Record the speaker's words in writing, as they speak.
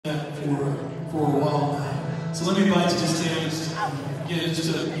So let me invite you to stand again,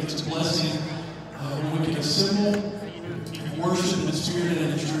 just a blessing. When we can assemble, worship in spirit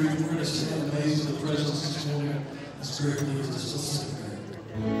and in truth, we're going to stand amazed at the presence this morning. The Spirit leads us.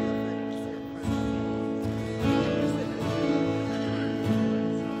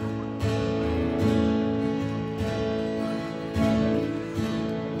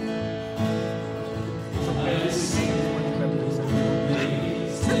 Let's sing together.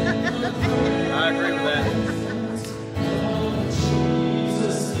 I agree with that.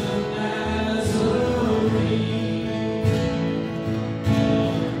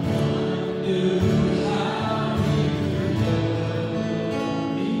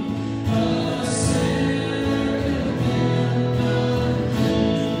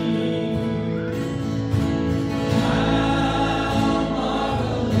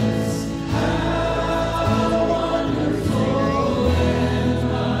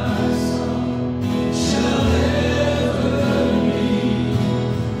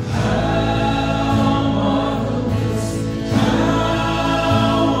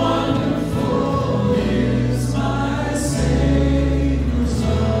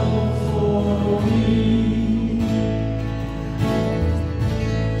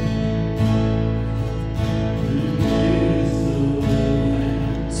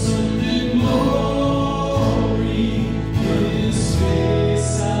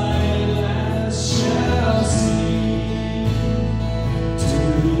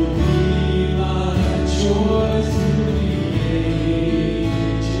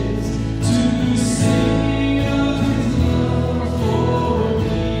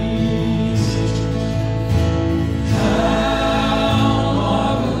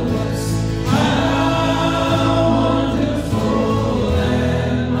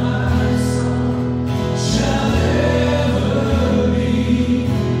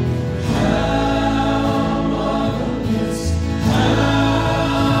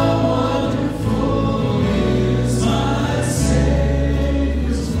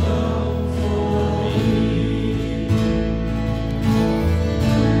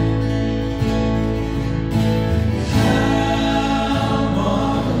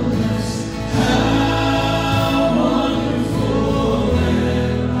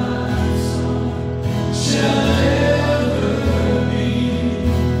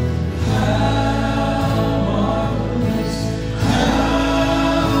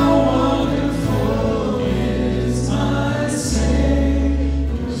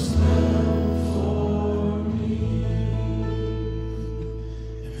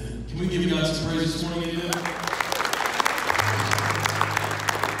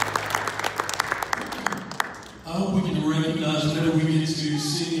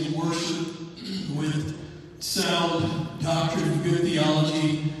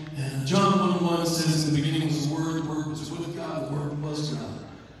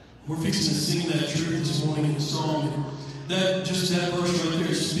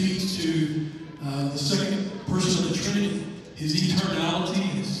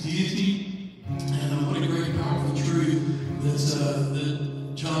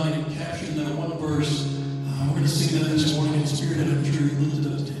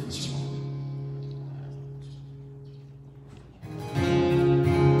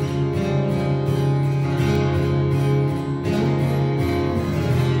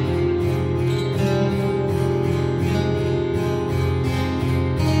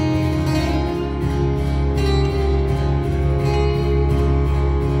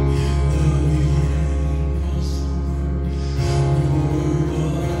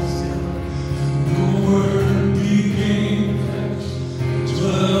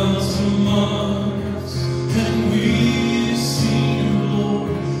 Well,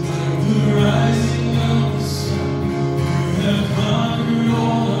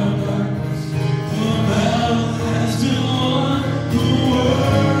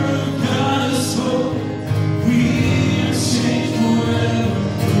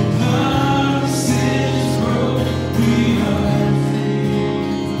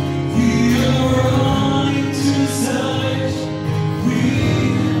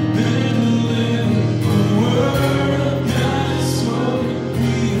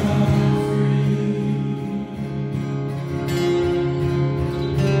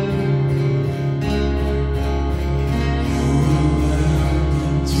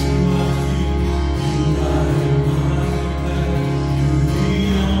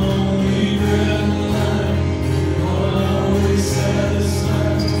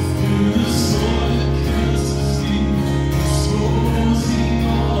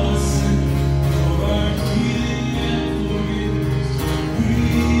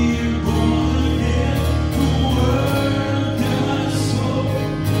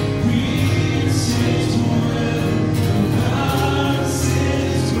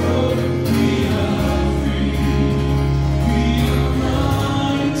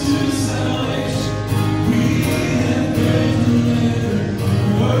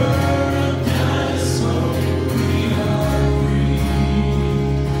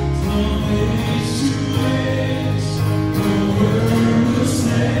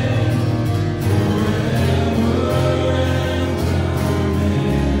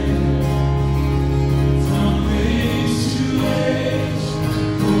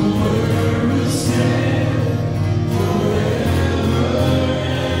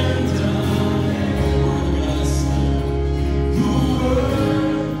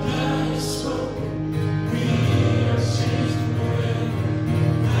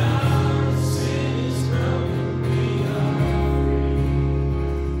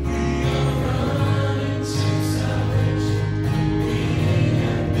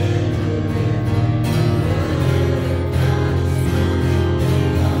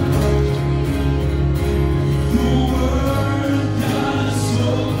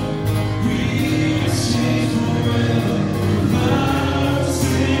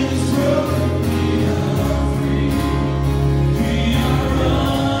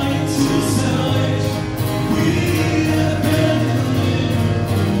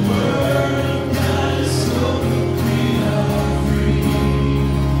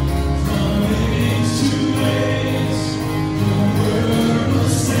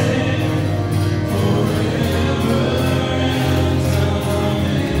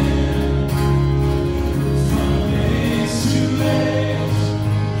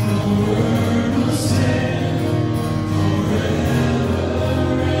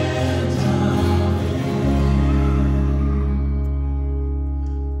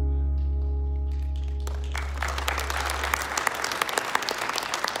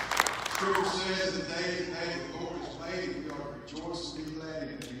 rejoice and be glad in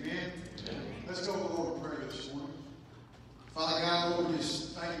it. Amen. Let's go to the Lord in prayer this morning. Father God, Lord, we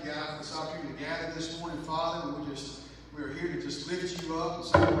just thank you, God, for this opportunity to gather this morning, Father. And we're here to just lift you up and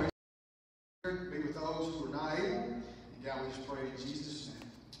celebrate, be with those who are not able. And God, we just pray in Jesus'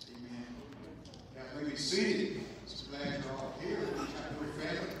 name. Amen. God, may be seated. So glad you're all here. Your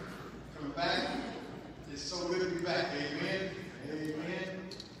family coming back. It's so good to be back. Amen. Amen.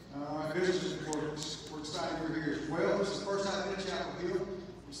 All right, business reports. We're excited you're here as well. This is the first time in Chapel Hill.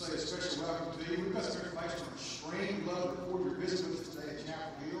 We say a special welcome to you. We've got some information on the screen. We'd love to record your visit with us today at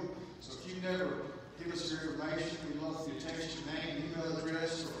Chapel Hill. So if you never give us your information, we'd love for you to text your name, email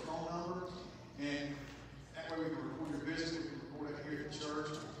address, or phone number. And that way we can record your visit. We can record it here at the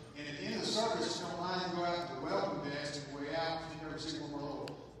church. And at the end of the service, don't mind, go out to the welcome desk and way out. If you never see one of our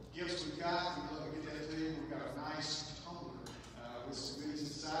little gifts we've got, we'd love to get that to you. We've got a nice tumbler with some goodies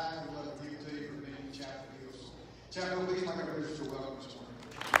inside. We'd love to give it to you for being in Chapel Hill. So, Chapel Hill, please make our visitors welcome this morning.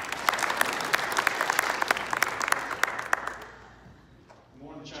 Good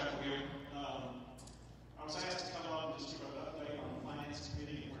morning, Chapel Hill. I was asked to come up and just give an update on the Finance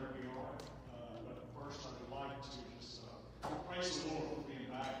Committee and where we are. But first, I would like to just praise the Lord for being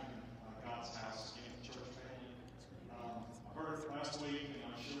back in God's house again, the church family. I heard it last week, and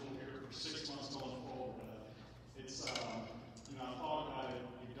I'm sure we'll hear it for 6 months going forward. It's, I thought about it,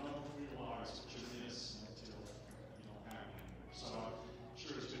 you don't realize what you miss until you don't have it anymore. So I'm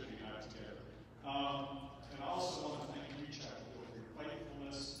sure it's good to be back together. And I also want to thank you, Chapel Hill, for your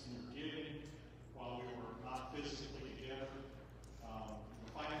faithfulness and your giving while we were not physically together.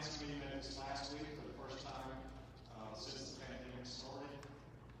 The Finance Committee met this last week for the first time since the pandemic started.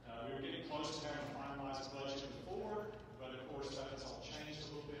 We were getting close to having a finalized budget before, but of course that has all changed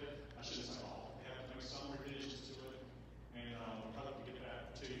a little bit. I shouldn't say all. We have to make some revisions to it, and we hope to get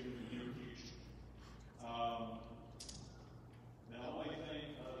that to you in the near future. The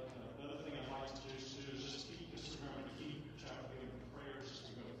other thing I'd like to do is just remember to keep Chapel Hill in prayers as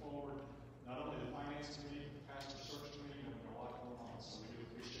we go forward. Not only the Finance Committee, but the Pastor Search Committee, and we've got a lot going on, so we do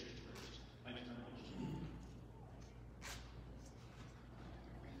appreciate your prayers. Thank you very much.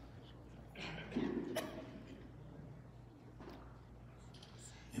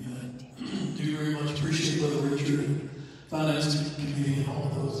 Amen. Do very much appreciate Brother Richard and Finance Committee and all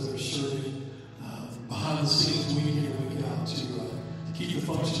of those that are serving behind the scenes week in and week out to keep the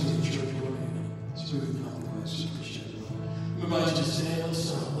functions of the church running smooth and compromised. Appreciate it. We invite you to stand.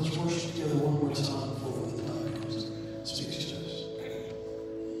 Let's worship together one more time before the time comes and speaks to us.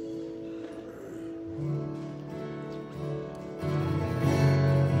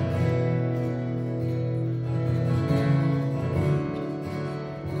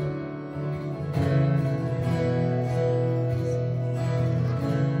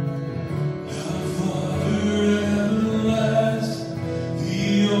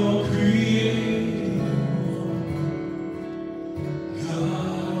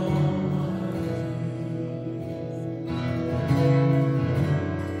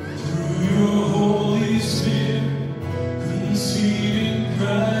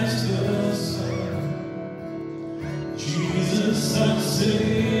 Jesus.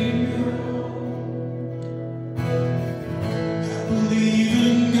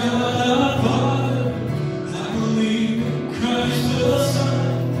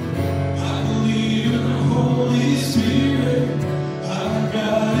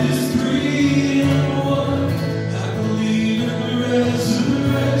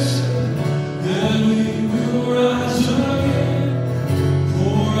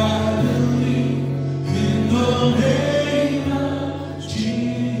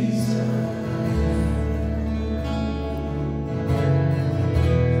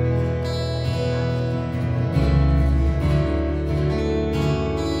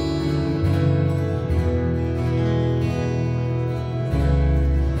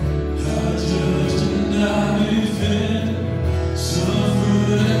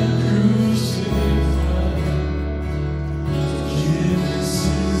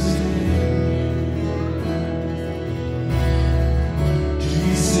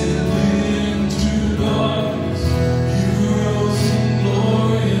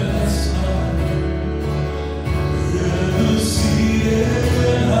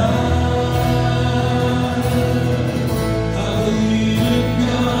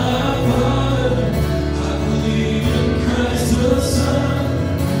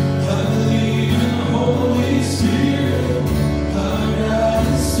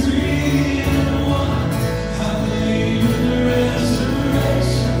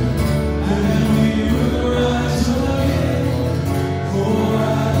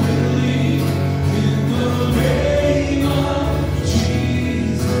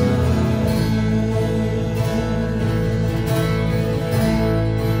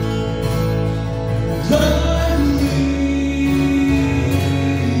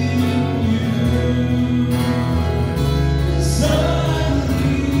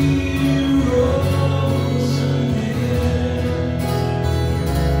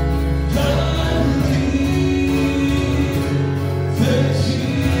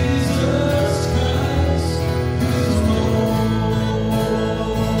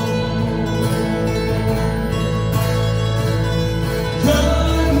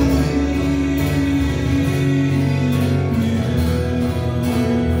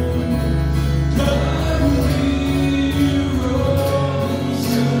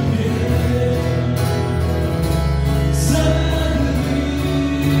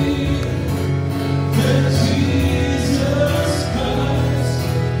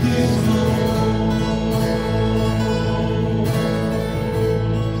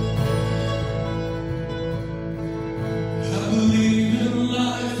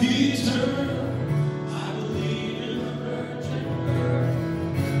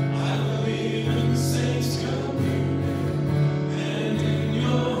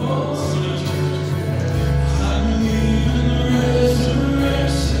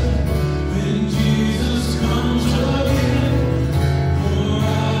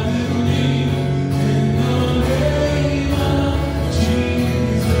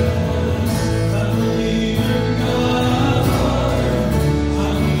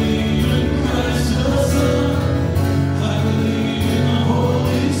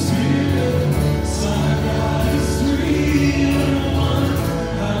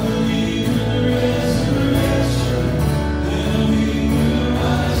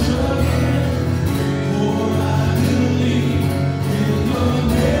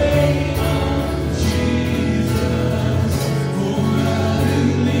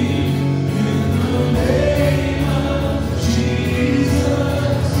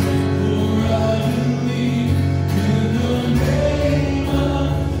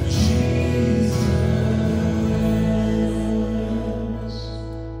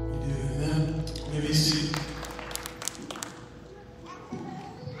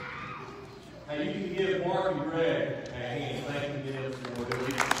 Hey, you can give Mark and Greg a hand thanking them for their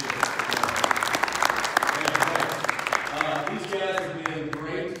leadership. These guys have been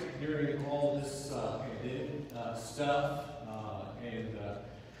great during all this pandemic stuff, and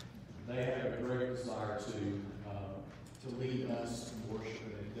they have a great desire to lead us in worship,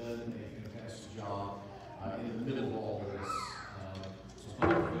 and they've done a fantastic job in the middle of all this. So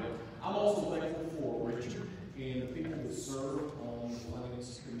I'm also thankful for Richard and the people that serve on the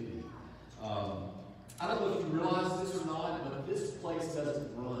Finance Committee. I don't know if you realize this or not, but this place doesn't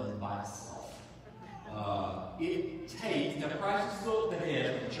run by itself. It takes, now Christ is still at the head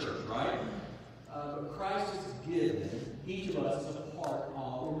of the church, right? But Christ has given each of us as a part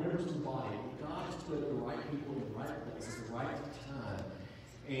of, or members of the body. God has put the right people in the right places at the right time.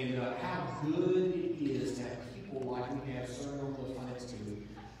 And how good it is to have people like we have serving on the Finance Committee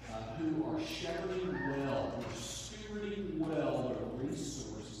who are shepherding well, or stewarding well their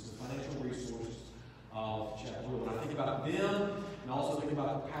resources, the financial resources of Chapel Hill. When I think about them, and also think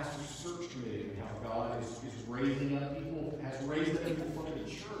about the Pastor's Search Committee and how God is raising up people, has raised up people from the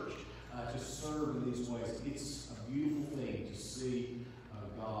church to serve in these ways. It's a beautiful thing to see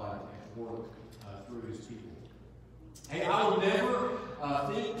God at work through His people. Hey, I will never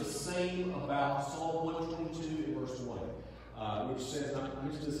think the same about Psalm 122 and verse 1, which says, I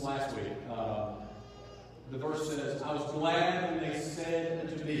mentioned this last week, the verse says, I was glad when they said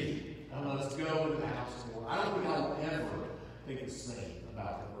unto me, let's go into the house of the Lord. I don't think I'll ever think the same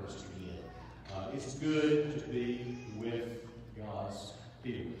about the verse again. It's good to be with God's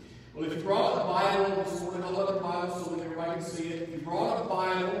people. Well, if you brought a Bible this morning, I'll let the Bible so that everybody can see it. If you brought a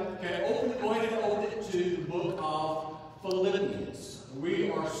Bible, okay, go ahead and open it to the book of Philippians.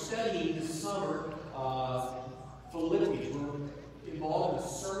 We are studying this summer Philippians. We're involved in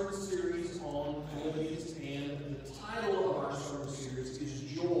a sermon series on Philippians, and the title of our sermon series is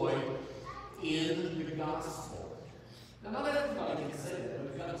Joy in the Gospel. Now, not everybody can say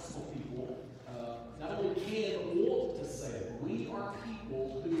that, but gospel people not only can but want to say it. We are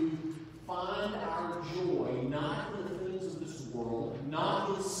people who find our joy not in the things of this world,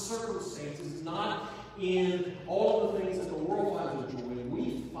 not in circumstances, not in all of the things that the world finds their joy in.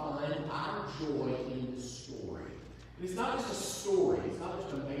 We find our joy in the story. And it's not just a story. It's not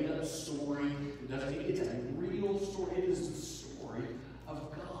just a made-up story. It's a real story. It is the story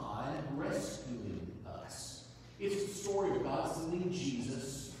of God rescuing us. It's the story of God sending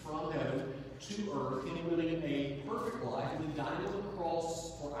Jesus from heaven to earth and living a perfect life and dying on the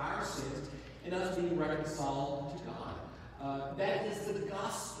cross for our sins and us being reconciled to God. That is the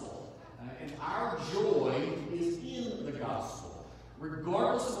gospel. And our joy is in the gospel.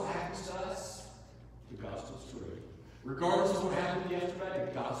 Regardless of what happens to us, the gospel is true. Regardless of what happened yesterday,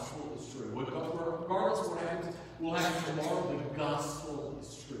 the gospel is true. Regardless of what will happen tomorrow, the gospel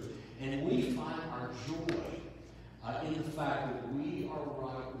is true. And we find our joy in the fact that we are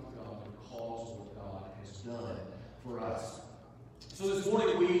right with God because of what God has done for us. So this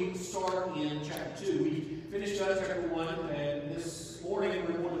morning we start in chapter 2. We finished up chapter 1, and this morning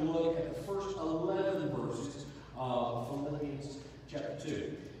we're going to look at the first 11 verses of Philippians chapter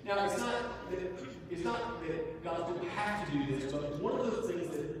 2. Now, it's not that God didn't have to do this, but one of the things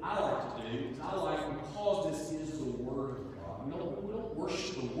that I like to do is because this is the Word of God. We don't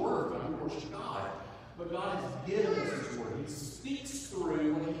worship the Word of God, we worship God. But God has given us His Word. He speaks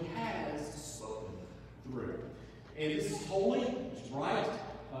through what He has spoken through. And this is holy, it's right,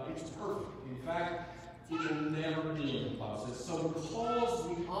 it's perfect. In fact, it will never end, the Bible says. So because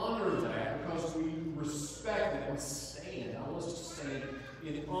we honor that, because we respect that, we stand. I want us to stand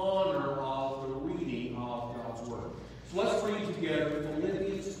in honor of the reading of God's Word. So let's read together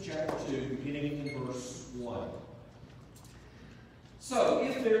Philippians chapter 2, beginning in verse 1. So,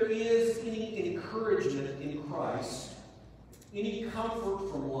 if there is any encouragement in Christ, any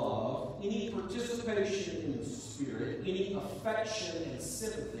comfort from love, any participation in the Spirit, any affection and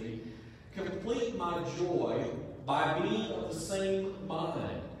sympathy, complete my joy by being of the same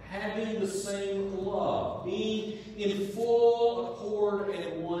mind, having the same love, being in full accord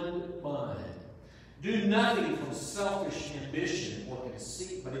and one mind. Do nothing from selfish ambition or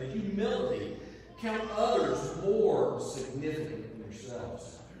conceit, but in humility count others more significant than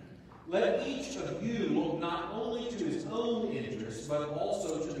yourselves. Let each of you look not only to his own interests, but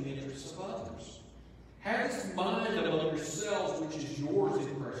also to the interests of others. Have this mind among yourselves, which is yours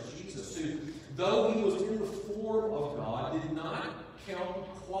in Christ Jesus, who, though he was in the form of God, did not count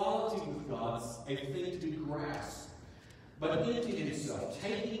equality with God a thing to be grasped, but emptied himself,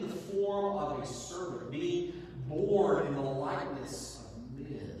 taking the form of a servant, being born in the likeness of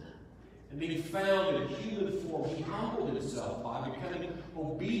men. And being found in human form, he humbled himself by becoming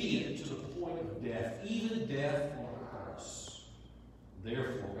obedient to the point of death, even death on a cross.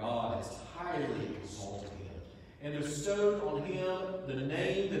 Therefore, God has highly exalted him and bestowed on him the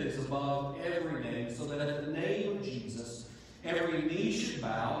name that is above every name, so that at the name of Jesus every knee should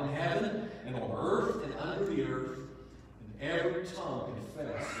bow in heaven and on earth and under the earth, and every tongue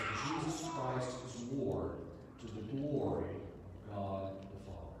confess that Jesus Christ is Lord, to the glory of God the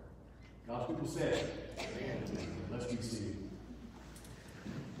Father. God's people said, amen. Let's be seated.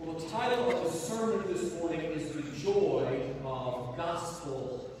 Well, the title of the sermon this morning is The Joy of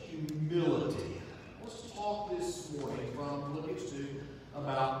Gospel Humility. Let's talk this morning from Philippians 2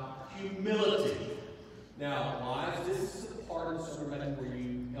 about humility. Now, wives, this is the part of the sermon where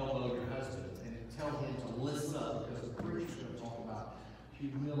you elbow your husband and tell him to listen up, because the preacher's going to talk about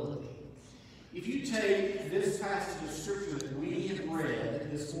humility. If you take this passage of Scripture that we have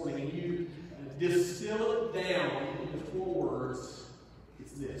read this morning and you distill it down into 4 words,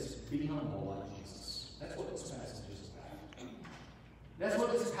 it's this: be humble like Jesus. That's what this passage is about. That's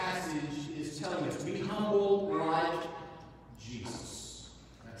what this passage is telling us. Be humble like Jesus.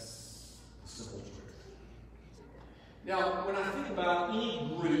 That's the simple truth. Now, when I think about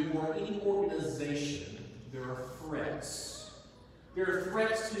any group or any organization, there are threats. There are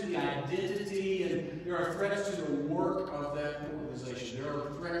threats to the identity, and there are threats to the work of that organization. There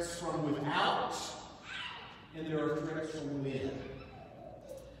are threats from without, and there are threats from within.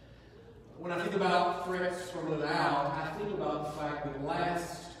 When I think about threats from without, I think about the fact that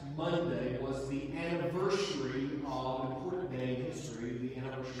last Monday was the anniversary of an important day in history, the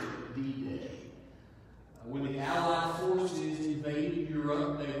anniversary of D-Day. When the Allied forces invaded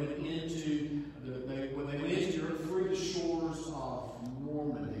Europe, they went into Europe through the shores of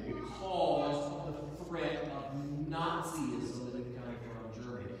Normandy because of the threat of Nazism that had come from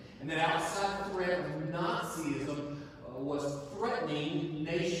Germany. And that outside threat of Nazism was threatening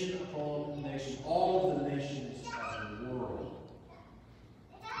nation upon nation, all of the nations of the world.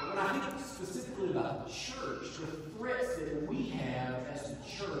 But when I think specifically about the church, the threats that we have as the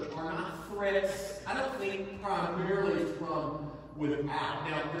church are not threats, I don't think, primarily from without.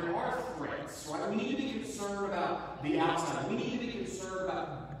 Now, there are threats, right? We need to be concerned about the outside. We need to be concerned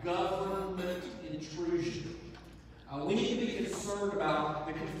about government intrusion. We need to be concerned about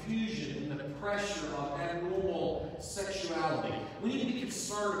the confusion and the pressure of abnormal sexuality. We need to be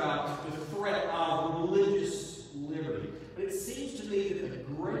concerned about the threat of religious liberty. But it seems to me that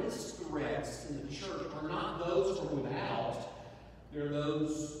the greatest threats in the church are not those from without, they're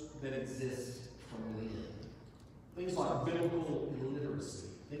those that exist from within. Things like biblical illiteracy,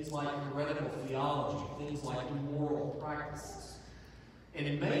 things like heretical theology, things like immoral practices.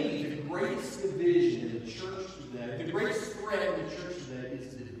 And maybe the greatest division in the church today, the greatest threat in the church today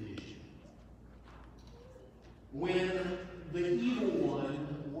is division. When the evil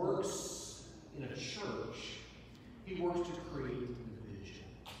one works in a church, he works to create division.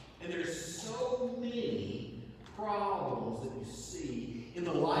 And there's so many problems that you see in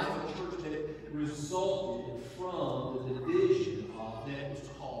the life of the church that resulted from the division that was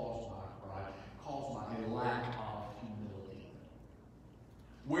caused by pride, caused by a lack of humility.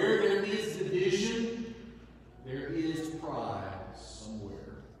 Where there is division, there is pride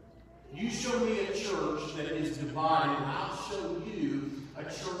somewhere. You show me a church that is divided, and I'll show you a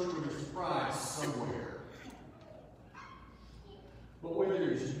church where there's pride somewhere. But where there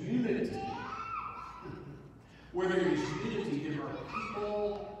is unity, there are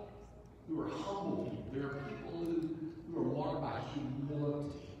people who are humble people. There are people who are marked by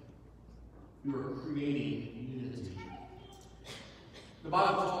humility, who are creating unity. The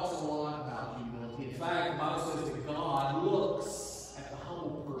Bible talks a lot about humility. In fact, the Bible says that God looks at the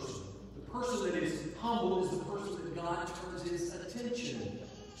humble person. The person that is humble is the person that God turns his attention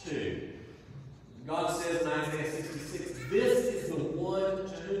to. God says in Isaiah 66, "This is the one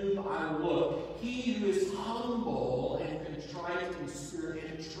to whom I look, he who is humble and contrite in spirit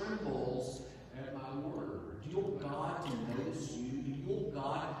and trembles at my word." Do you want God to notice you? Do you want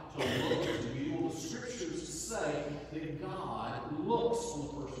God to look at you? Well, the scriptures say that God looks on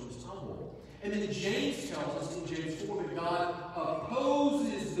the person who's humble. And then James tells us in James 4 that God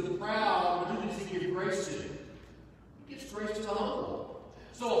opposes the proud, but who does he give grace to? He gives grace to the humble.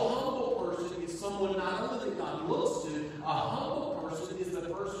 So a humble person is someone not only that God looks to, a humble person is the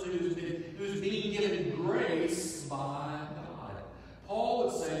person who's being given grace by God. Paul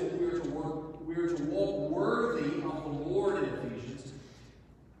would say that we are to walk worthy of the Lord in Ephesians,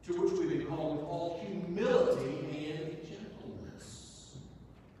 to which we've been called with all humility and gentleness.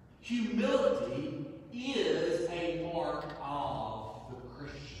 Humility is a mark of the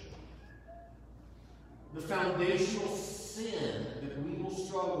Christian.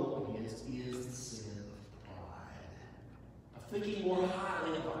 struggle against is the sin of pride, of thinking more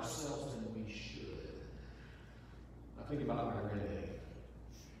highly of ourselves than we should. I think about my granddaddy.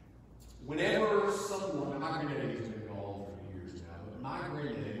 Whenever someone, my granddaddy has been gone for years now, but my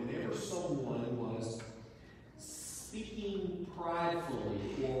granddaddy, whenever someone was speaking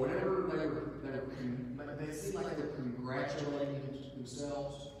pridefully, or whenever they seemed like they were congratulating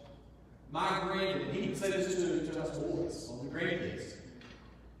themselves, my granddad, he would say this to us boys, on the grandkids.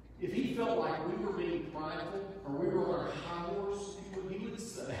 If he felt like we were being prideful, or we were on our high horse, he would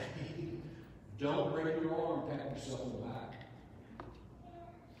say, don't break your arm, pat yourself on the back.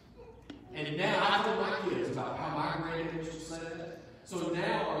 And now I tell my kids about how my granddad used to say that. So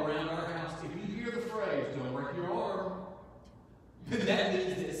now around our house, if you hear the phrase, don't break your arm, then that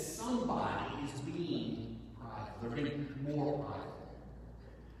means that somebody is being prideful. They're being more prideful.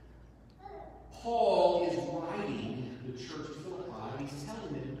 Paul is writing the church of Philippi. He's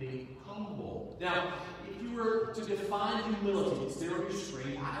telling them to be humble. Now, if you were to define humility, it's there on your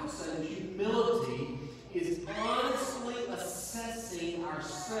screen, I would say that humility is honestly assessing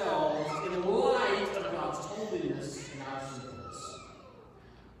ourselves in light of God's holiness and our sinfulness.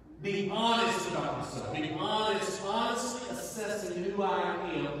 Being honest about myself. Being honest, honestly assessing who I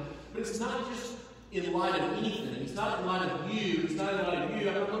am. But it's not just in light of anything. It's not in light of you. It's not in light of you.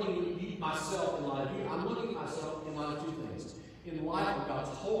 I'm not looking at myself in light of you. I'm looking at myself in light of two things. In light of God's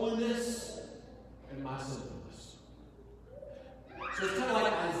holiness and my sinfulness. So it's kind of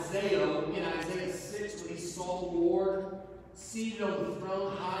like Isaiah, in Isaiah 6, when he saw the Lord seated on the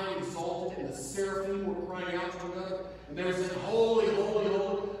throne, high and exalted, and the seraphim were crying out to one another, and they were saying, holy, holy,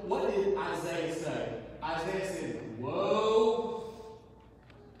 holy. What did Isaiah say? Isaiah said, woe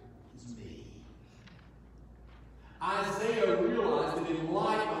is me. Isaiah realized that in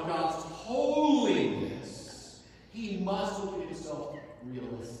light of God's holiness, he must look at himself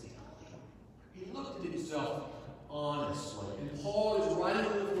realistically. He looked at himself honestly. And Paul is writing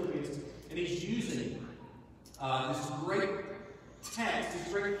to the Philippians, and he's using this great text,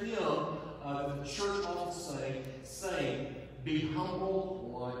 this great hymn that the church often saying, be humble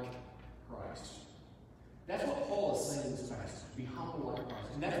like Christ. That's what Paul is saying in this passage. Be humble like Christ.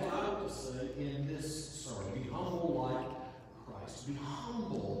 And that's what I want to say in this sermon. Be humble like Christ. Be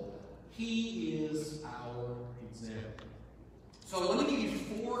humble. He is our example. So let me give you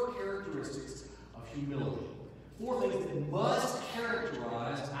 4 characteristics of humility. 4 things that must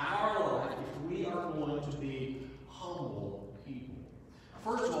characterize our life if we are going to be humble people.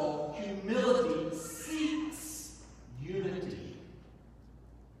 First of all, humility seeks unity.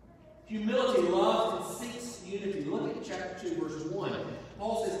 Humility loves and seeks unity. Look at chapter 2, verse 1.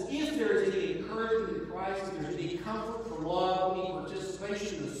 Paul says, if there is any encouragement in Christ, if there's any comfort from love, any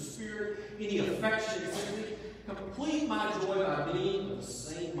participation in the Spirit, any affection, sympathy, complete my joy by being of the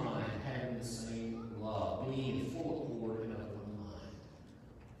same mind, having the same love, being in full accord and of one mind.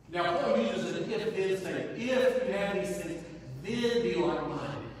 Now, Paul uses an if-then statement. If you have these things, then be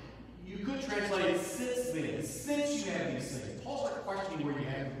like-minded. You could translate it since then. Since you have these things. Paul's not questioning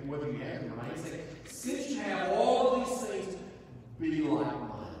whether you have them or not. He's saying, since you have all of these things, be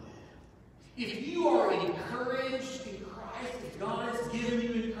like-minded. If you are encouraged in Christ, if God has given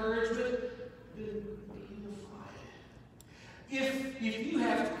you encouragement, then be unified. If you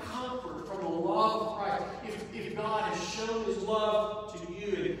have comfort from the love of Christ, if God has shown His love to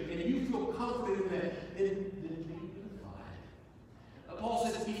you and you feel comforted in that, then be unified. Paul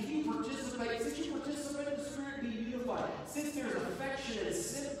says, if you participate, since you participate in the Spirit, be unified. Since there's affection and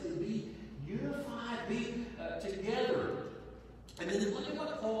sympathy, be unified, be together. And then look at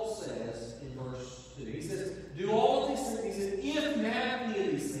what Paul says in verse 2. He says, do all of these things. He says, if you have any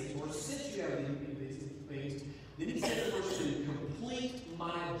of these things, or since you have any of these things, then he says in verse 2, complete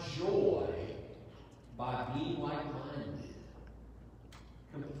my joy by being like-minded.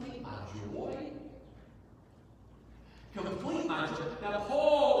 Complete my joy? Complete my joy. Now,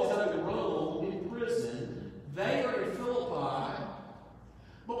 Paul is up in Rome, in prison. They are in Philippi.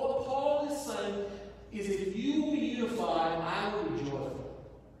 But what Paul is saying is, if you will be unified, I will be joyful.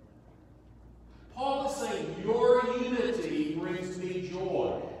 Paul is saying, your unity brings me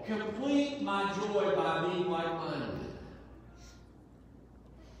joy. Complete my joy by being like-minded.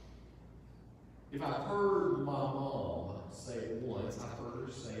 If I've heard my mom say it once, I've heard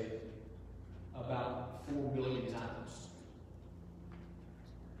her say it about 4 billion times.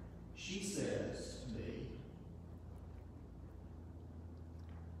 She says to me,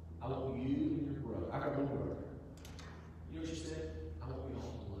 I want you and your brother. I've got one brother. You know what she said? I want you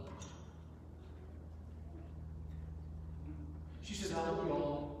all to love. She says, I want you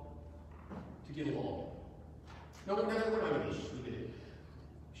all to get along. No, we're not issues. We did.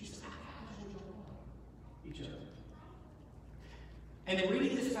 And in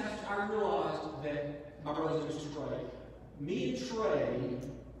reading this passage, I realized that my brother and sister Trey, me and Trey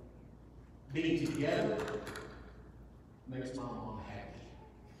being together makes my mom happy.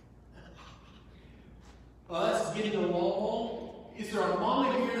 Us getting along, is there a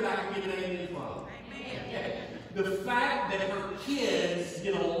mama here that I can get an amen from? Amen. The fact that her kids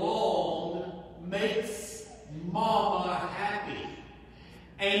get along makes mama happy.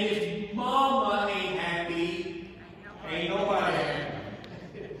 And if mama ain't happy, ain't nobody happy.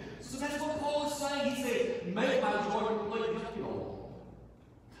 So that's what Paul is saying. He said, make my joy complete. Just get along.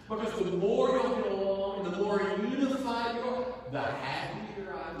 Because the more you'll get along, and the more unified you are, the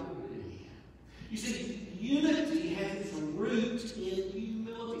happier I will be. You see, unity has its root in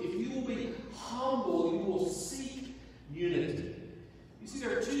humility. If you will be humble, you will seek unity. You see,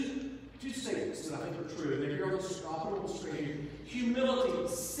 there are two statements that I think are true. They're here on the screen here.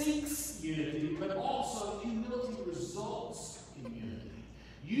 Humility seeks unity, but also humility results in unity.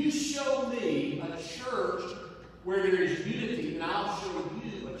 You show me a church where there is unity, and I'll show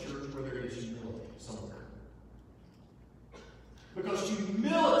you a church where there is humility somewhere. Because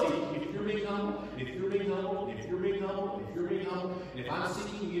humility, if you're being humble, and if you're being humble, and if you're being humble, and if you're being humble, and if I'm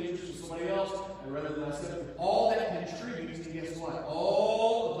seeking to get interest in somebody else, and rather than myself, all that contributes, and guess what?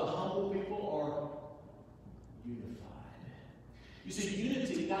 All of the humble people are unified. You see,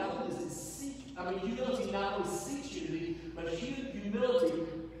 unity not only does it seek, humility not only seeks unity, but humility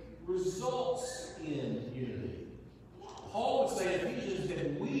results in unity. Paul would say in Ephesians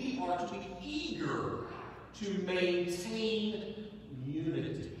that we are to be eager to maintain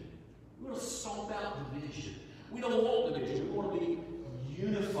unity. We want to stomp out division. We don't want division. We want to be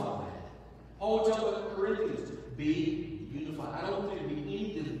unified. Paul would tell the Corinthians, be unified. I don't want there to be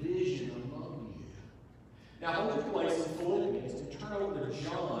any division among you. Now, hold your place in Philippians and turn over to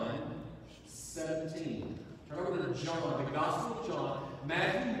John 17. Turn over to John, the Gospel of John.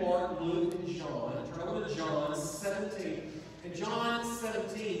 Matthew, Mark, Luke, and John. Turn over to John 17. In John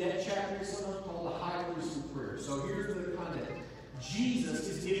 17, that chapter is sometimes called the High Priestly Prayer. So here's the context. Jesus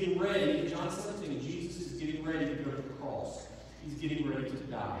is getting ready, in John 17, Jesus is getting ready to go to the cross. He's getting ready to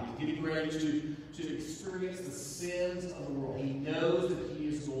die. He's getting ready to experience the sins of the world. He knows that he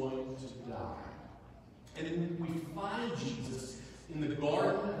is going to die. And then we find Jesus in the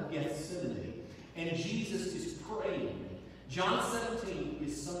Garden of Gethsemane. And Jesus is praying. John 17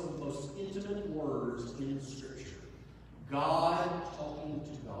 is some of the most intimate words in Scripture. God talking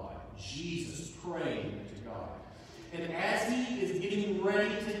to God. Jesus praying to God. And as he is getting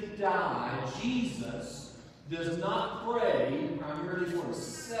ready to die, Jesus does not pray primarily for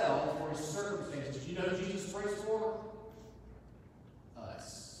himself or his circumstances. You know who Jesus prays for?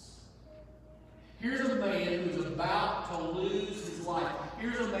 Us. Here's a man who's about to lose his life.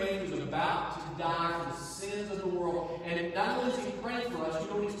 Here's a man who's about to die for the sins of the world. And not only is he praying for us, you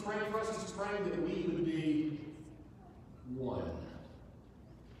know what he's praying for us? He's praying that we would be one.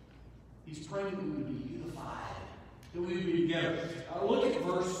 He's praying that we would be unified, that we would be together. Look at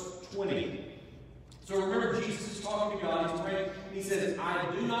verse 20. So remember, Jesus is talking to God. He's praying. He says, I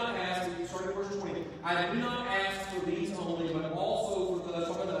do not ask, starting at verse 20, I do not ask for these only, but also for those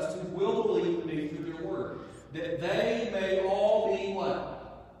of us who will believe in me through their word, that they may all be what?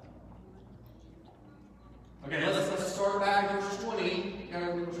 Okay, let's start back at verse 20.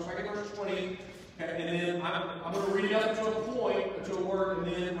 We'll start back at verse 20. Okay, and then I'm going to read it up to a point, to a word, and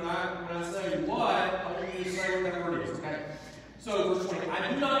then when I say what, I want you to say what that word is. Okay? So, verse 20,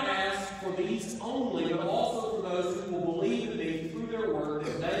 I do not ask for these only, but also for those who will believe in me through their word,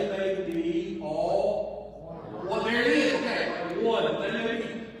 that they may be all one. Well, there it is. Okay, one. They may be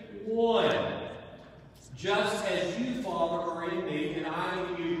one. Just as you, Father, are in me, and I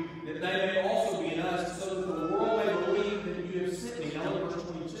in you, that they may also be in us, so that the world may believe that you have sent me. Now look at verse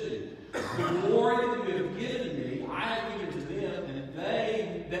 22. The glory that you have given me, I have given to them,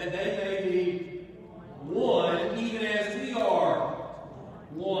 and that they may be one, even as we are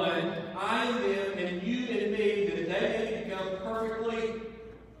one. I in them, and you in me, that they may become perfectly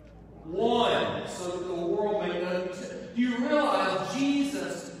one, so that the world may know you. Do you realize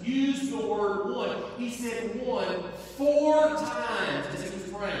Jesus used the word one? He said one 4 times as he was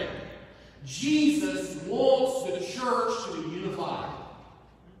praying. Jesus wants the church to be unified.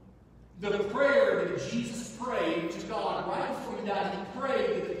 The prayer that Jesus prayed to God right before he died, he prayed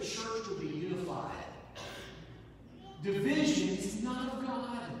that the church would be unified. Division is not of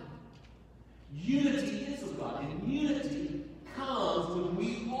God. Unity is of God. And unity comes when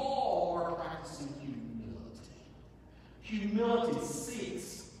we all are practicing humility. Humility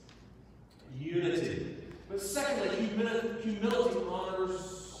seeks unity. But secondly, humility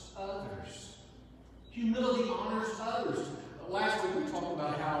honors others. Humility honors others. Last week we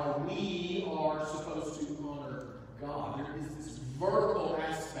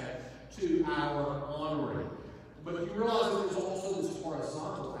honoring. But you realize that there's also this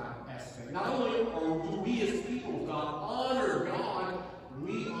horizontal aspect. Not only do we as people of God honor God,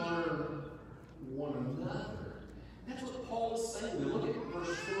 we honor one another. That's what Paul is saying. Look at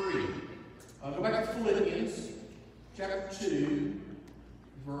verse 3. Go back to Philippians chapter 2,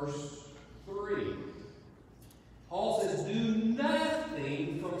 verse 3. Paul says, do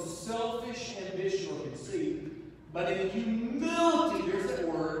nothing from selfish ambition or conceit, but in humility, there's that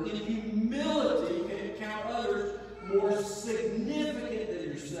word, in humility, count others more significant than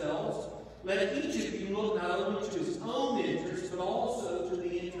yourselves. Let each of you look not only to his own interests, but also to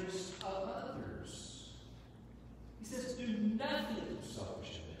the interests of others. He says, do nothing from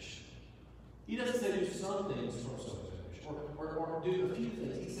selfish ambition. He doesn't say do some things from selfish ambition, or do a few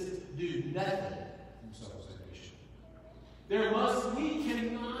things. He says, do nothing from selfish ambition. We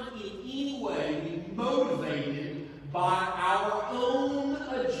cannot in any way be motivated by our own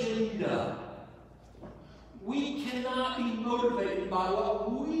agenda. We cannot be motivated by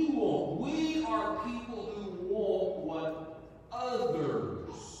what we want. We are people who want what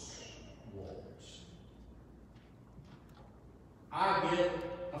others want. I get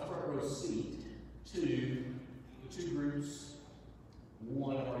a front row seat to the two groups.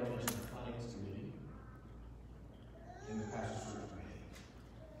 One of our mentioned the finance committee and the pastor's search committee.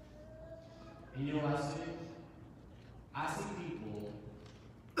 And you know what I see? I see people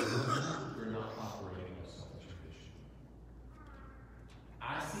who are not operating with selfish ambition.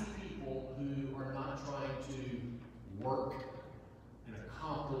 I see people who are not trying to work and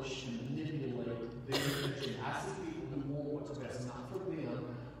accomplish and manipulate their intention. I see people who want what's best, not for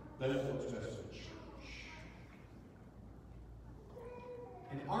them, but what's best for the church.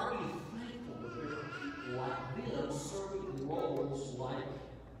 And aren't we thankful that there are people like them serving in roles like that?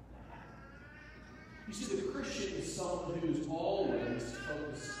 You see, the Christian is someone who is always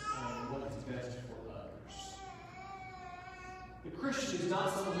focused on what is best for others. The Christian is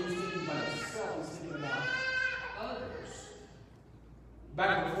not someone who's thinking about himself, he's thinking about others.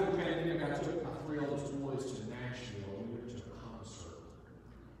 Back before the pandemic, I took my 3 oldest boys to Nashville and we went to a concert.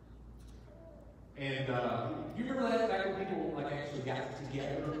 And you remember that back when people actually got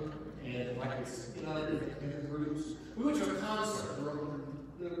together and it's different groups? We went to a concert.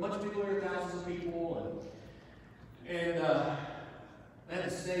 There were a bunch of people there, thousands of people, and they had the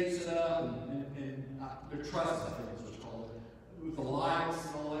stage set up and their trusses, I think is what it's called, with the lights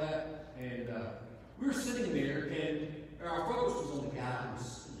and all that. And we were sitting there, and our focus was on the guy who was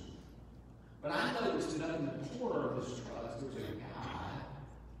singing. But I noticed that up in the corner of this truss, there was a guy,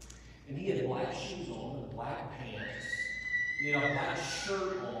 and he had black shoes on and black pants. He had a black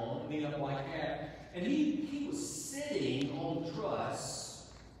shirt on, and he had a black hat. And he was sitting on the truss,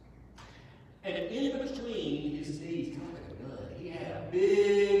 and in between his knees, kind of like a gun, he had a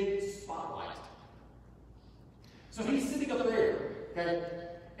big spotlight. So he's sitting up there, okay?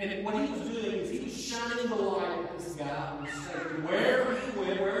 And what he was doing is he was shining the light at this guy on the stage. Wherever he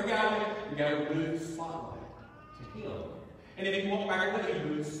went, wherever the guy would move the spotlight to him. And if he walked back away, he'd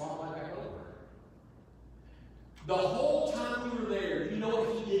move the spotlight back over. The whole time we were there, you know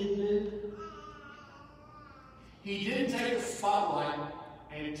what he didn't do? He didn't take the spotlight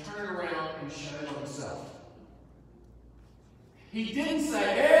and turn it around and shine it on himself. He didn't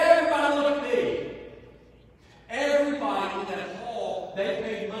say, everybody look at me. Everybody in that hall, they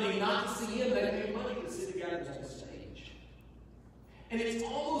paid money not to see him, they paid money to see the guy who was on the stage. And it's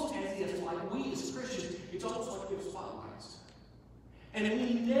almost as if, like we as Christians, it's almost like we have spotlights. And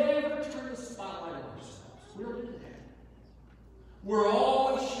we never turn the spotlight on ourselves. We don't do that. We're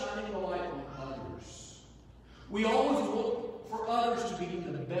always shining the light on others. We always look for others to be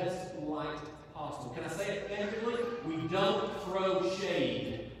the best light possible. Can I say it effectively? We don't throw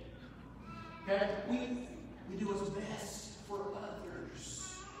shade. Okay? We do what's best for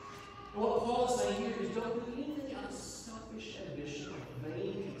others. And what Paul's saying here is don't do anything out of selfish ambition or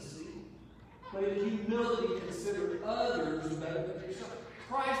vain conceit, but in humility consider others better than yourself.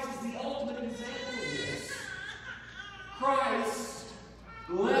 Christ is the ultimate example of this. Christ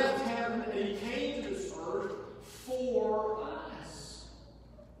left heaven and he came to this earth for us.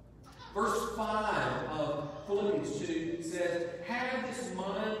 Verse 5 of Philippians 2 says, have this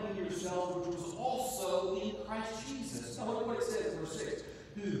mind in yourselves which was also in Christ Jesus. Now look what it says in verse 6.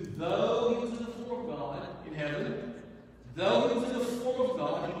 Who, though he was in the form of God in heaven, though he was in the form of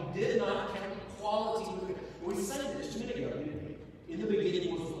God, he did not count equality with God. We sang this a minute ago, didn't we? In the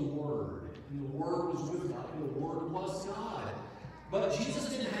beginning was the Word, and the Word was with God, and the Word was God. But Jesus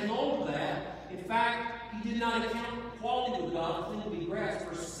didn't hang on to that. In fact, he did not account equality with God a thing to be grasped.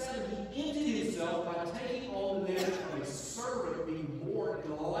 Verse 7, he emptied himself by taking on the nature of a servant, being born in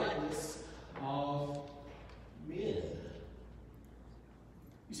the likeness of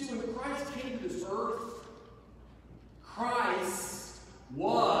You see, when Christ came to this earth, Christ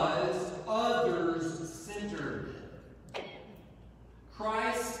was others-centered.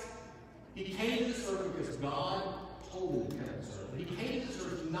 Christ, he came to this earth because God told him to come to this earth. He came to this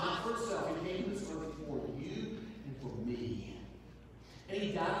earth not for himself. He came to this earth for you and for me. And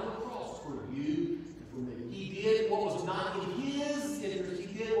he died on the cross for you and for me. He did what was not in his interest. He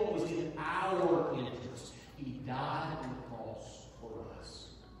did what was in our interest. He died on the cross for us.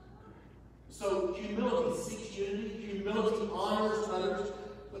 So humility seeks unity. Humility honors others.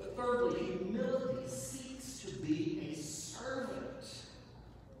 But thirdly, humility seeks to be a servant.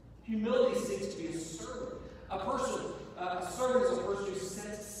 Humility seeks to be a servant. A servant is a person who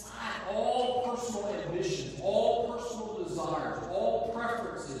sets aside all personal ambitions, all personal desires, all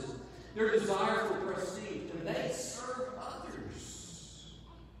preferences, their desire for prestige, and they serve others.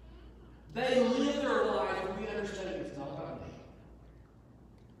 They live their life, and we understand it's not about me.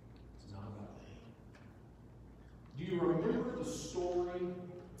 It's not about me. Do you remember the story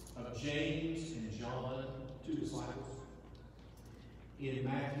of James and John, two disciples? In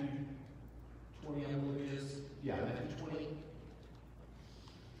Matthew 20, I believe it is. Yeah, Matthew 20.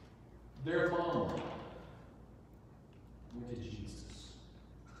 Their mom went to Jesus.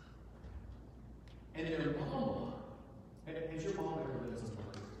 And their mama, has your mom ever done something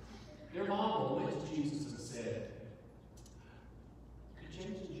like this? Their mama went to Jesus and said, could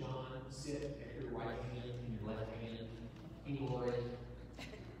James and John sit at your right hand and your left hand in glory?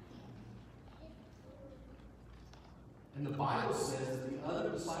 And the Bible says that the other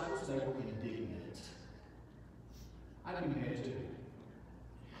disciples, they were indignant. I'd be mad too.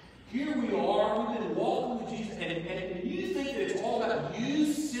 Here we are, we've been walking with Jesus, and you think that it's all about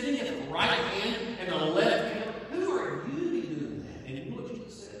you sitting at the right hand and the left hand. Who are you to be doing that? And you know what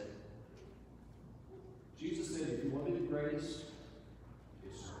Jesus said? Jesus said, if you want to be the greatest, be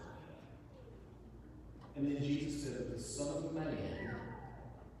a servant. And then Jesus said that the Son of Man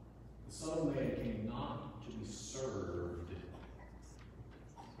came not to be served,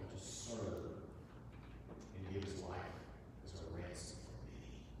 but to serve and give his life as a ransom for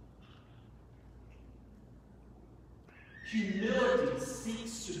many. Humility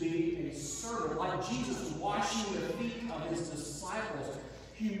seeks to be a servant, like Jesus washing the feet of his disciples.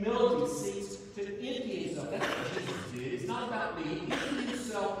 Humility seeks to empty himself. That's what Jesus did. It's not about me. He emptied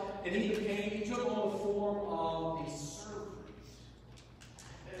himself, and he took on the form of a servant.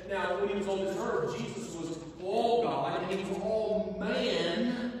 Now, when he was on this earth, Jesus was all God, and he was all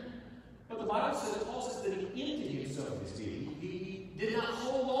man. But the Bible says, Paul says that he emptied himself of his deity. He did not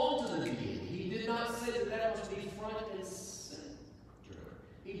hold on to the deity. He did not say that was to be front and center.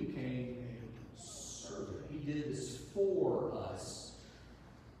 He became a servant. He did this for us.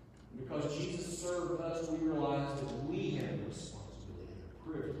 Because Jesus served us, we realize that we have the responsibility and the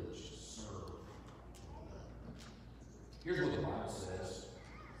privilege to serve one another. Here's what the Bible says.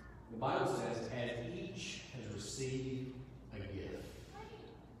 The Bible says, as each has received a gift.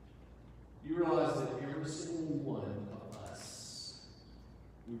 You realize that every single one of us,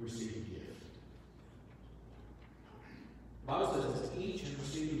 we receive a gift. The Bible says, as each has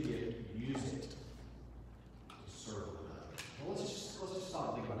received a gift, use it to serve one another. Well, let's just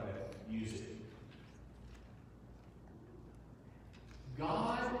stop and think about that. Use it.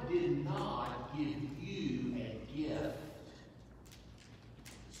 God did not give you a gift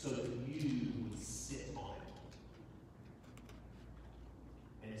so that you would sit on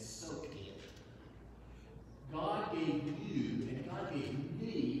it and soak in it. God gave you and God gave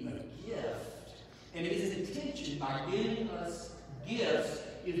me a gift. And his intention by giving us gifts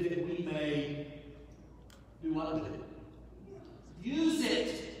is that we may do what with it? Use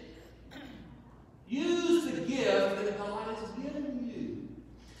it. Use the gift that God has given you.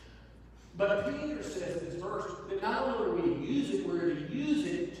 But Peter says in this verse that not only are we to use it, we're to use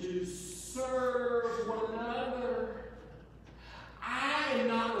it to serve one another. I am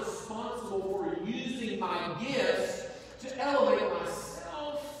not responsible for using my gifts to elevate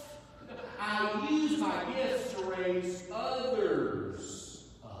myself. I use my gifts to raise others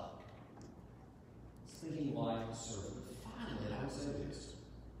up. It's thinking like a servant. Finally, I would say this.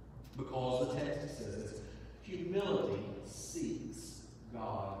 Because the text says this. Humility seeks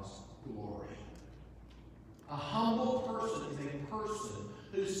God's glory. A humble person is a person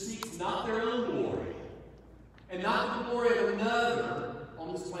who seeks not their own glory and not the glory of another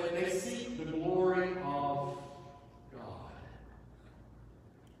on this planet. They seek the glory of God.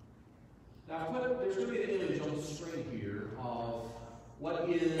 Now, there's going to be an image on the screen here of what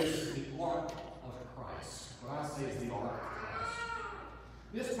is the ark of Christ. What I say is the ark of Christ.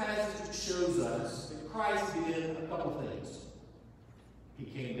 This passage shows us that Christ did a couple things.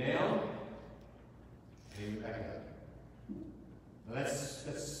 He came down, and he went back up. Now that's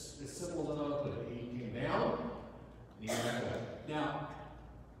as simple as I put it. He came down, and he went back up. Now,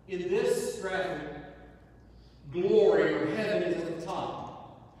 in this graphic, glory or heaven is at the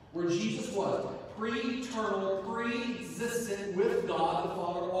top, where Jesus was. Pre-eternal, pre-existent with God the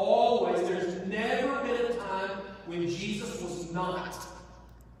Father, always. There's never been a time when Jesus was not.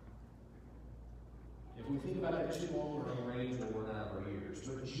 If we think about that too long, we're on range where we're not of our years.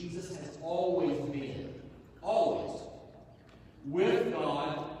 But Jesus has always been, always, with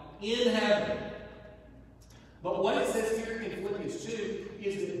God in heaven. But what it says here in Philippians 2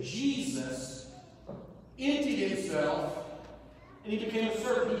 is that Jesus emptied himself and he became a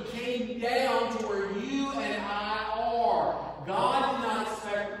servant. He came down to where you and I are. God did not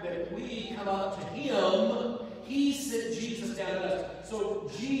expect that we come up to him. He sent Jesus down to us.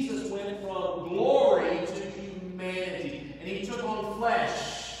 So Jesus went from glory to humanity. And he took on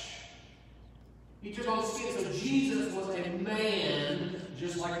flesh. He took on skin. So Jesus was a man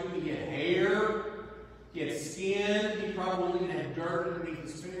just like you. He had hair. He had skin. He probably even had dirt underneath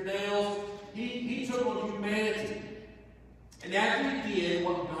his fingernails. He took on humanity. And after he did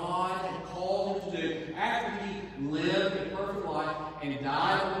what God had called him to do, after he lived a perfect life and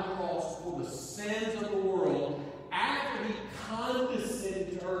died on the cross for the sins of the world, after he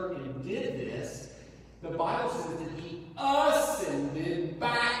condescended to earth and did this, the Bible says that he ascended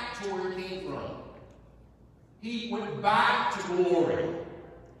back to where he came from. He went back to glory.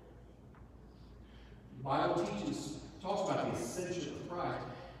 The Bible talks about the ascension of Christ.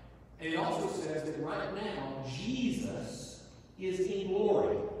 And it also says that right now, Jesus is in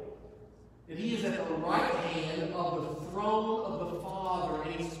glory. And he is at the right hand of the throne of the Father,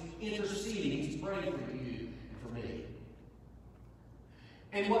 and he's interceding, he's praying for you and for me.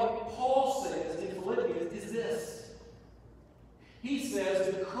 And what Paul says in Philippians is this. He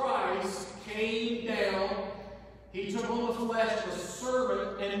says that Christ came down, he took on the flesh of a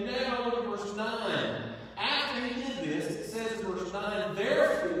servant, and now look at verse 9. After he did this, it says in verse 9,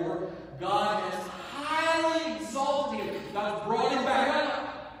 therefore God has highly exalted him. God brought him back up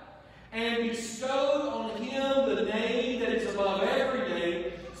and bestowed on him the name that is above every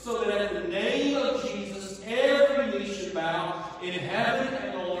name, so that at the name of Jesus every knee should bow in heaven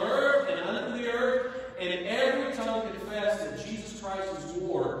and on earth and under the earth, and every tongue confess that Jesus Christ is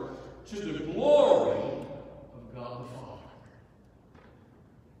Lord, to the glory of God the Father.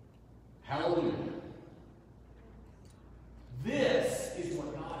 Hallelujah. This is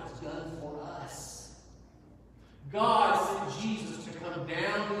what God has done for us. God sent Jesus to come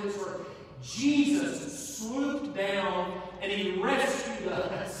down to this earth. Jesus swooped down and he rescued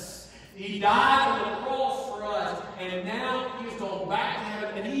us. He died on the cross for us, and now he has gone back to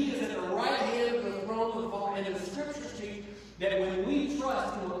heaven, and he is at the right hand of the throne of the Father. And the scriptures teach that when we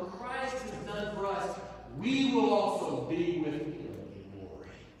trust in what Christ has done for us, we will also be with him in glory.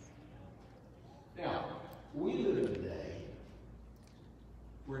 Now, we live in a day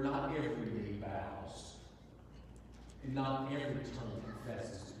where not every knee bows and not every tongue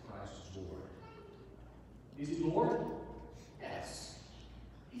confesses that Christ is Lord. Is he Lord? Yes.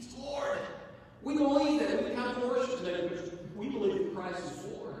 He's Lord. We believe that. We come to worship today because we believe that Christ is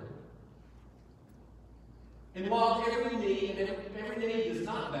Lord. And while every knee and every knee does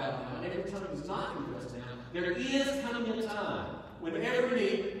not bow down, every tongue does not confess down, there is coming a time when every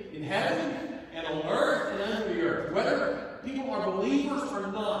knee in heaven and on earth and under the earth, whether people are believers or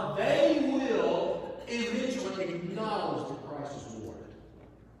not, they will eventually acknowledge that Christ is Lord.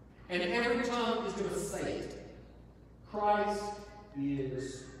 And every tongue is going to say it. Christ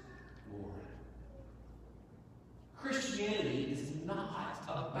is Lord. Christianity is not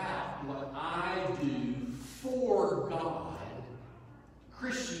about what I do for God.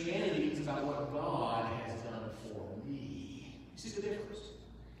 Christianity is about what God has done for me. You see the difference?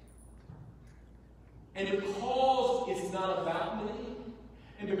 And because it's not about me,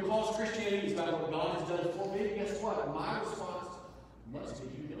 and because Christianity is about what God has done for me, guess what? My response must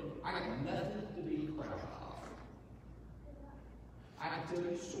be humility. I got nothing to be proud of. I can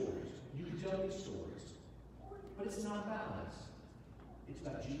tell you stories. You can tell me stories. But it's not about us. It's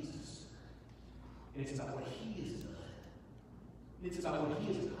about Jesus. And it's about what he has done. It's about what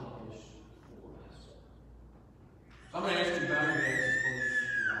he has accomplished for us. So I'm going to ask you about your hands and close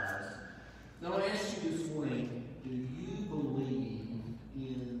your eyes. Now I want to ask you this morning, do you believe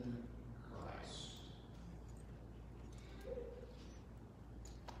in Christ?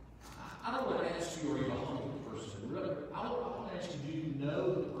 I don't want to ask you, are you a humble person? Really, I want to ask you, do you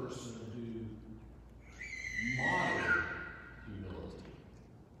know the person who modeled humility?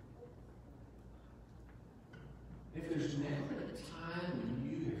 If there's never been a time when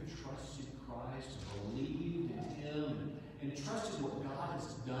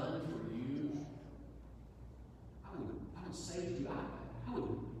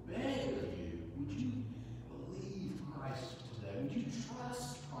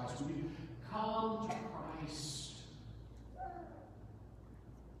come to Christ.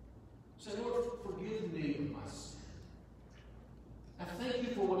 Say, Lord, forgive me of my sin. I thank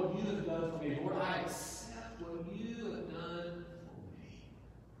you for what you have done for me. Lord, I accept what you have done for me.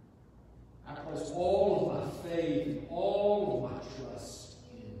 I place all of my faith and all of my trust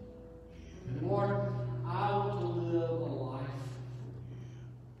in you. And Lord, I want to live a life for you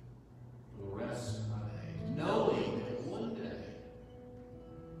for the rest of my days, knowing that one day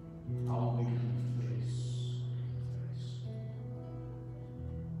I will be face to face.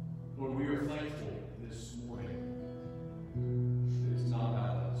 Lord, we are thankful this morning that it's not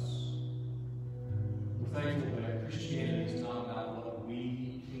about us. We're thankful that Christianity is not about what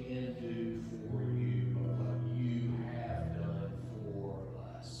we can do for you, but what you have done for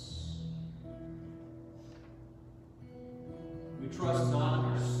us. We trust not in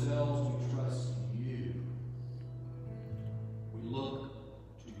ourselves, we trust in you. We look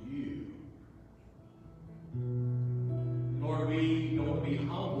to you. Lord, we don't want to be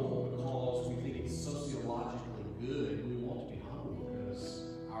humble because we think it's sociologically good. We want to be humble because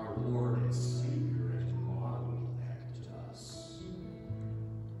our Lord and Savior has modeled that to us.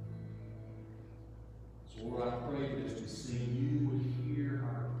 So, Lord, I pray that as we sing, you would hear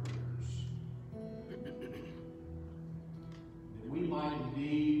our prayers. That we might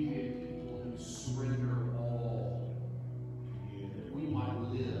indeed be a people who surrender all to you. That we might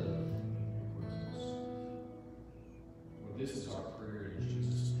live in your presence. Lord, this is our prayer in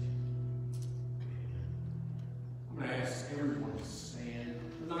Jesus' name. I'm going to ask everyone to stand.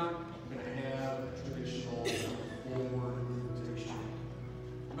 We're not going to have a traditional forward invitation.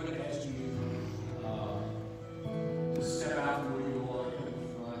 I'm going to ask you to step out from where you are and come in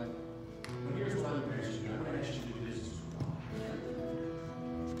front. But here's what I'm going to ask you. I'm going to ask you to do business with God.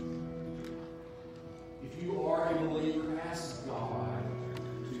 If you are a believer, ask God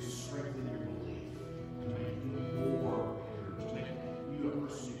to strengthen your belief, to make you more prepared, to make you a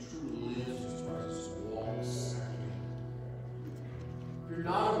person who truly lives in His presence, to walk sacred. If you're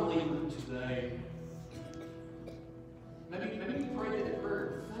not a believer today, maybe you prayed that prayer.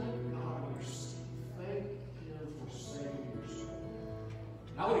 Thank God for your sin. Thank Him for saving your soul.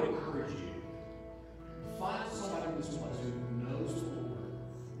 And I would encourage you to find somebody in this place who knows the Lord,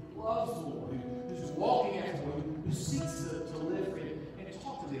 who loves the Lord, who's walking after the Lord, who seeks to live for Him, and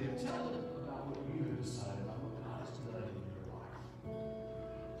talk to them and tell them about what you have decided, about what God has done in your life.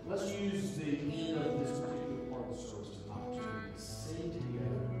 Let's use the end of this particular part of the service as an opportunity to sing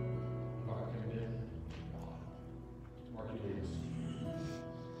together of our commitment to God. Mark, you lead us.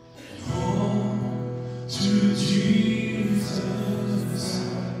 To Jesus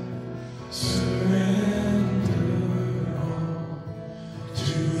I surrender all.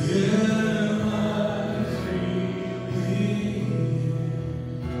 To Him I freely give.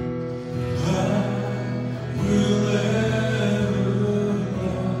 I will ever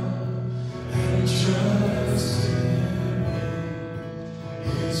love and trust in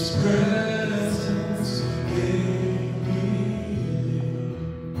His presence gave me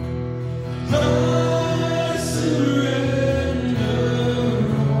life. I surrender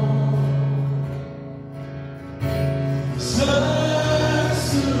all. Yes, I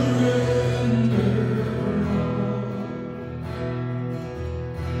surrender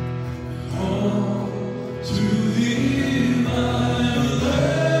all to Thee, my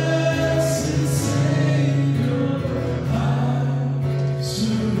blessed Savior. I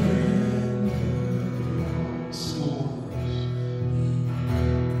surrender all.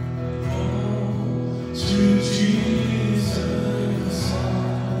 To Jesus I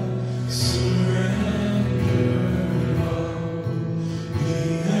surrender all. Be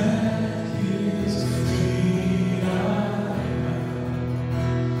at His feet I bow.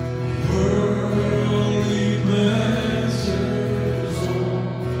 Worldly pleasures all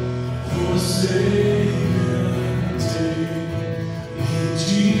forsake and take. In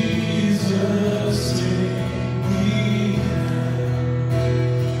Jesus' name be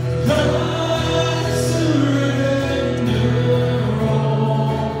I surrender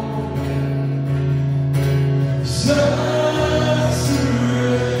all. Yes, I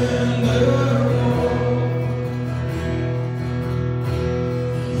surrender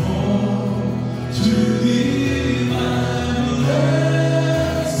all to Thee, my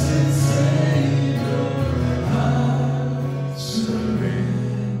blessed Savior. I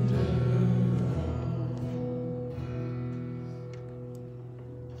surrender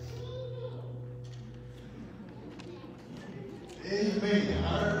Amen.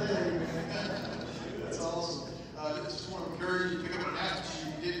 I heard that. Amen. That's awesome. Just want to encourage you to pick up an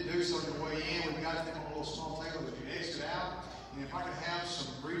napkin if you didn't do so on your way in. We've got them on a little small table that you can exit out. And if I could have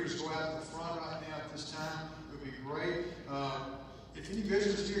some greeters go out to the front great. If any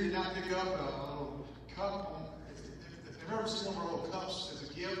visitors here did not pick up a little cup, if they've ever seen one of our little cups as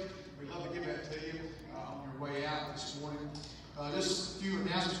a gift, we'd love to give that to you on your way out this morning. Just a few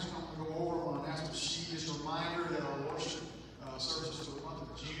announcements we're going to go over on an announcement sheet. Just a reminder that our worship services for the month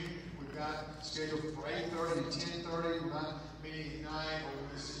of June, we've got scheduled for 8:30 and 10:30. We're not meeting at night,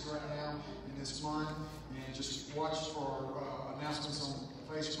 or this is right now in this month. And just watch for our announcements on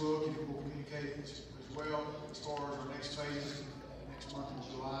Facebook, and we'll communicate as well as far as our next phases next month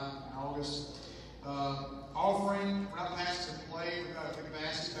in July and August. Offering, we're not passing the plate. We've got a big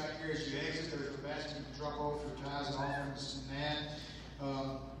basket back here as you exit. There's a basket you can drop off your tithes and offerings in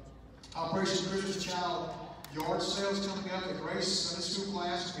that. Operation Christmas Child yard sales coming up. The Grace Sunday School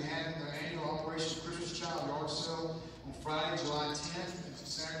class, we had the annual Operation Christmas Child yard sale on Friday, July 10th, and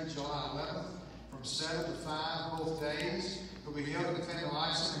Saturday, July 11th, from 7 to 5 both days. It'll be held at the Family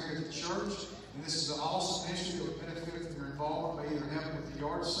Life Center here at the church. And this is an awesome ministry that will benefit from your involvement by either helping with the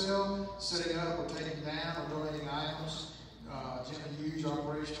yard sale, setting up or taking down, or donating items. Gently used,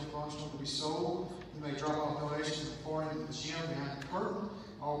 operational, functional to be sold. You may drop off donations at the far end of the gym behind the curtain.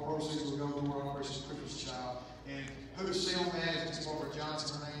 All proceeds will go toward Operation Christmas Child. And who to see on that is Ms. Barbara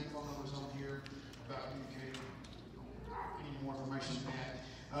Johnson. Her name and phone number is on here about communicating any more information on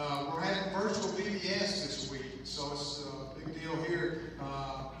that. We're having virtual VBS this week, so it's a big deal here.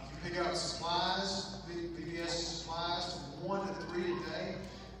 You can pick up supplies, VBS supplies, from 1 to 3 a day.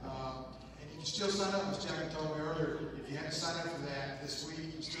 And you can still sign up, as Jackie told me earlier. If you haven't signed up for that this week,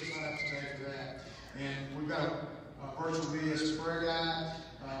 you can still sign up today for that. And we've got a virtual VBS prayer guide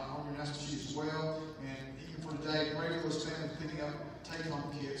on your announcement sheet as well. And even for today, pray for those families picking up take-home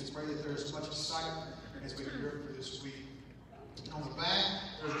kits. Pray that there's as much excitement as we can hear for this week. On the back,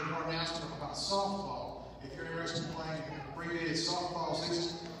 there's more announcement about softball. If you're interested in playing abbreviated softball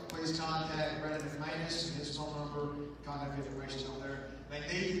season, please contact Brandon McManus and his phone number, contact information on there. They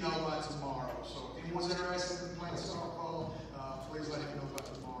need to know by tomorrow. So if anyone's interested in playing softball, please let him know by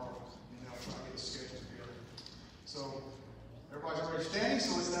tomorrow, and they'll try to get a schedule together. So everybody's already standing,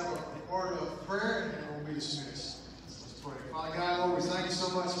 so let's have a word of prayer, and then we'll be dismissed. Let's pray. Father God, Lord, we thank you so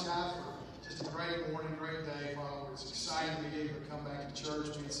much, God, for just a great morning, great day, Father. It's exciting to be able to come back to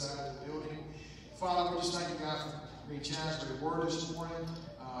church, be inside of the building. Father, we just thank you, God, for being challenged by your word this morning,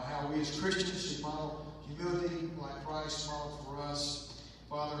 how we as Christians should model humility like Christ modeled for us.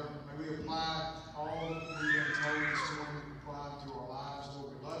 Father, may we apply all that we have told this morning, apply to our lives. Lord,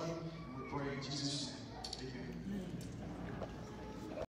 we love you, and we pray in Jesus' name.